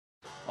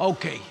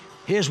Okay,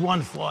 here's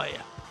one for you.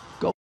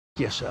 Go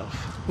yourself.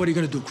 What are you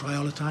gonna do, cry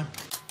all the time?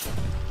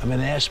 I'm an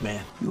ass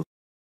man.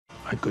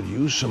 I could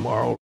use some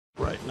oral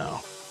right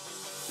now.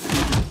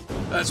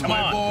 That's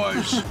my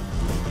boys.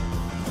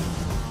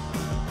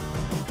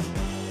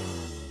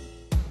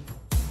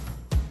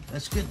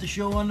 Let's get the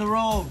show on the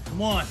road.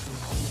 Come on.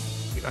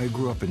 I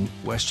grew up in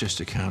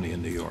Westchester County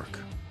in New York.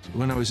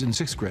 When I was in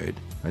 6th grade,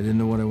 I didn't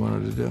know what I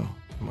wanted to do.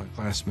 My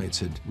classmates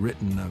had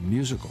written a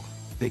musical.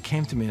 They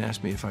came to me and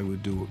asked me if I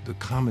would do the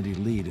comedy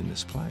lead in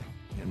this play.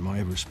 And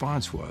my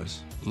response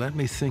was, let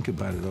me think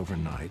about it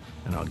overnight,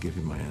 and I'll give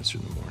you my answer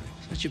in the morning.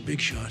 Such a big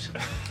shot.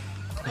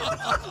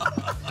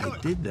 I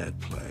did that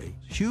play.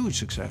 Huge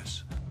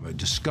success. I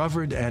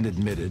discovered and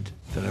admitted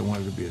that I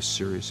wanted to be a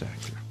serious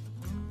actor.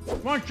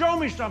 Come on, show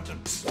me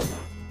something.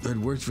 I'd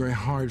worked very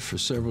hard for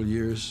several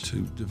years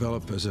to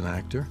develop as an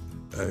actor.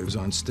 I was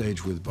on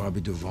stage with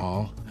Bobby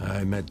Duvall.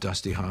 I met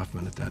Dusty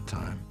Hoffman at that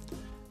time.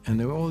 And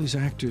there were all these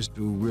actors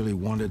who really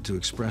wanted to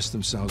express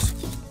themselves.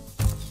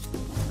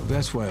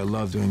 That's why I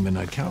love doing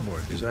Midnight Cowboy,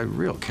 because I'm a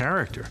real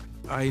character.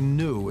 I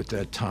knew at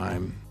that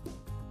time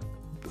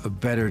a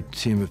better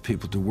team of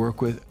people to work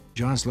with.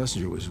 John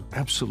Schlesinger was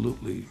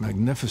absolutely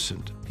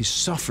magnificent. He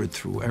suffered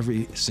through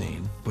every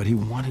scene, but he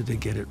wanted to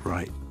get it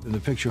right. And the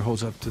picture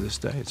holds up to this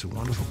day. It's a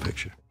wonderful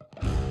picture.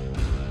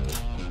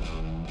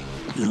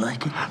 You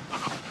like it?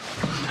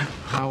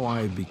 How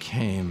I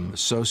became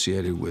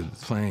associated with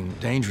playing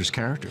dangerous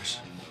characters.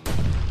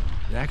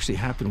 It actually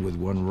happened with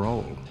one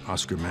role,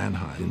 Oscar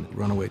Mannheim in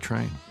Runaway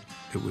Train.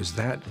 It was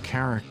that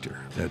character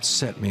that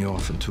set me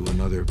off into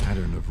another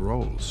pattern of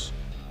roles.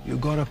 You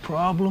got a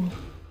problem?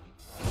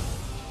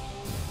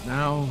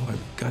 Now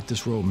I've got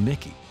this role,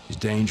 Mickey. He's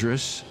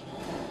dangerous.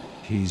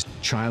 He's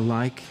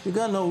childlike. You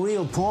got no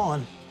real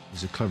pawn.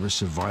 He's a clever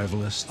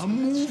survivalist. I'm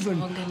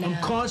moving. I'm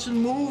constant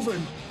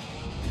moving.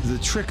 The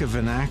trick of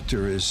an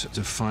actor is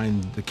to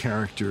find the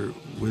character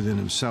within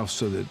himself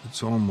so that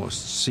it's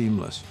almost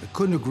seamless. I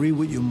couldn't agree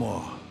with you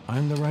more.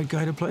 I'm the right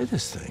guy to play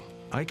this thing.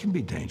 I can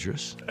be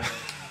dangerous.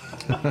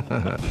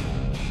 Gotta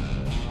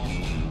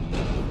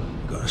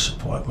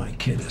support my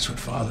kid. That's what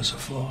fathers are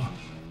for.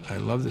 I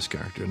love this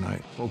character, and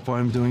I hope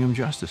I'm doing him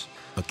justice.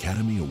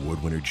 Academy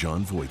Award winner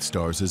Jon Voight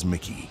stars as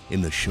Mickey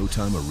in the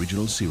Showtime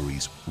original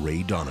series,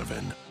 Ray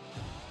Donovan.